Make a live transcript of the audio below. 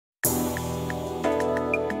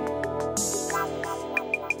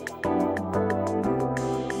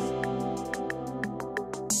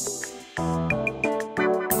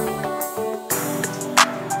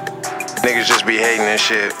Niggas just be hating and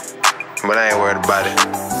shit, but I ain't worried about it.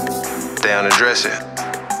 They don't address it.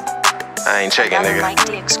 I ain't checking, nigga.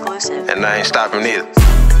 MikeDexClusive. And I ain't stopping either.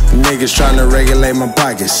 Niggas tryna regulate my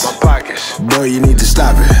pockets. Boy, you need to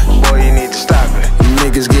stop it. Boy, you need to stop it.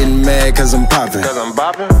 Niggas getting mad cause I'm poppin'. Cause I'm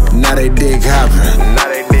bopping? Now they dig hoppin'. Now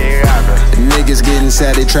they dig hopping. Niggas getting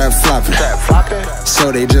sad, they trap floppin'. Trap flopping?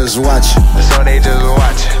 So they just watchin'. So they just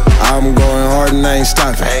watchin'. I'm going hard and I ain't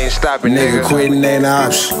stoppin'. I ain't stopping, nigga. Quitting ain't an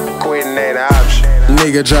option. Quitting ain't an option.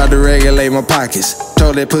 Nigga tried to regulate my pockets.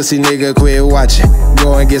 Told that pussy nigga quit watching.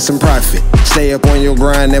 Go and get some profit. Stay up on your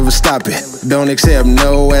grind, never stop it. Don't accept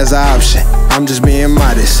no as an option. I'm just being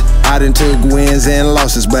modest. I done took wins and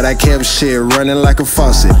losses, but I kept shit running like a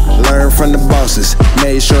faucet. Learned from the bosses.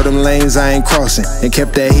 Made sure them lanes I ain't crossing. And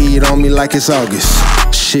kept that heat on me like it's August.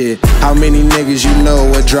 Shit, how many niggas you know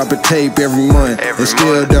would drop a tape every month and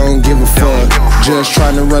still don't give a fuck? Just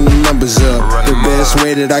trying to run the numbers up the best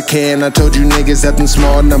way that I can. I told you niggas that them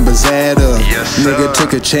small numbers add up. Nigga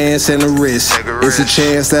took a chance and a risk. It's a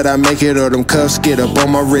chance that I make it or them cuffs get up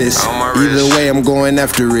on my wrist. Either way, I'm going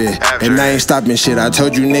after it. And I ain't stopping shit. I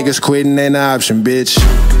told you niggas quitting ain't an option, bitch.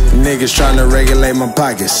 Niggas trying to regulate my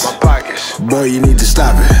pockets. Boy, you need to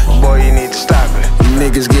stop it. Boy, you need to stop it.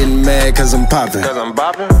 Niggas getting mad cause I'm poppin'. Cause I'm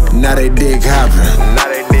bopping? Now they dig hoppin'. Now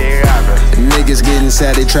they dig hopping. Niggas getting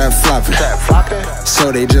sad, they trap floppin'. Trap flopping?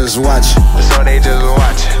 So they just watchin'. So they just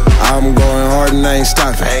watchin'. I'm going hard and I ain't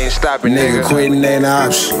stoppin'. I ain't stopping, nigga. Quitting ain't an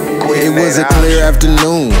option. It was a clear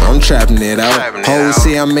afternoon, I'm trapping it out. Hoes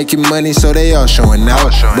see I'm making money, so they all showing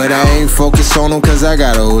out. But I ain't focused on them cause I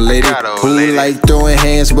got an old lady who like throwing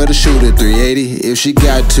hands but a shooter 380 if she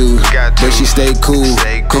got to. But she stay cool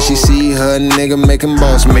cause she see her nigga making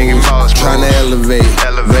boss moves, tryna elevate.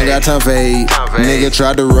 Ain't got time for hate. Nigga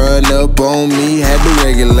tried to run up on me, had to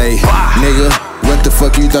regulate. Nigga, what the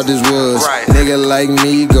fuck you thought this was? Nigga like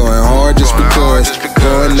me going hard just because.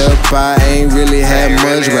 Growing up I ain't really had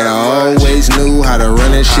much, but I always knew how to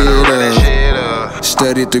run that shit up.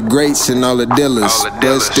 Studied the greats and all the dealers,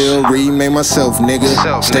 but still remade myself,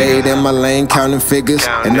 nigga. Stayed in my lane counting figures,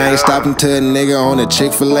 and I ain't stopping till a nigga on a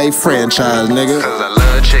Chick-fil-A franchise, nigga.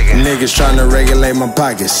 Niggas tryna regulate my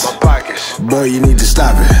pockets. Boy, you need to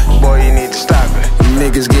stop it. Boy, you need to stop it.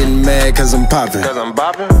 Niggas getting mad cause I'm poppin'. Cause I'm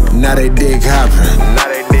bopping? Now they dig hoppin'. Now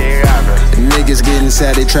they dig hopping. Niggas getting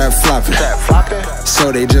sad, they trap floppin'. Trap flopping?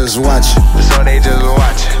 So they just watchin'. So they just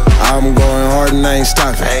watchin'. I'm going hard and I ain't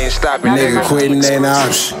stopping. I ain't stopping, nigga. Quitting ain't an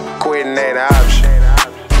option. Quitting ain't an option.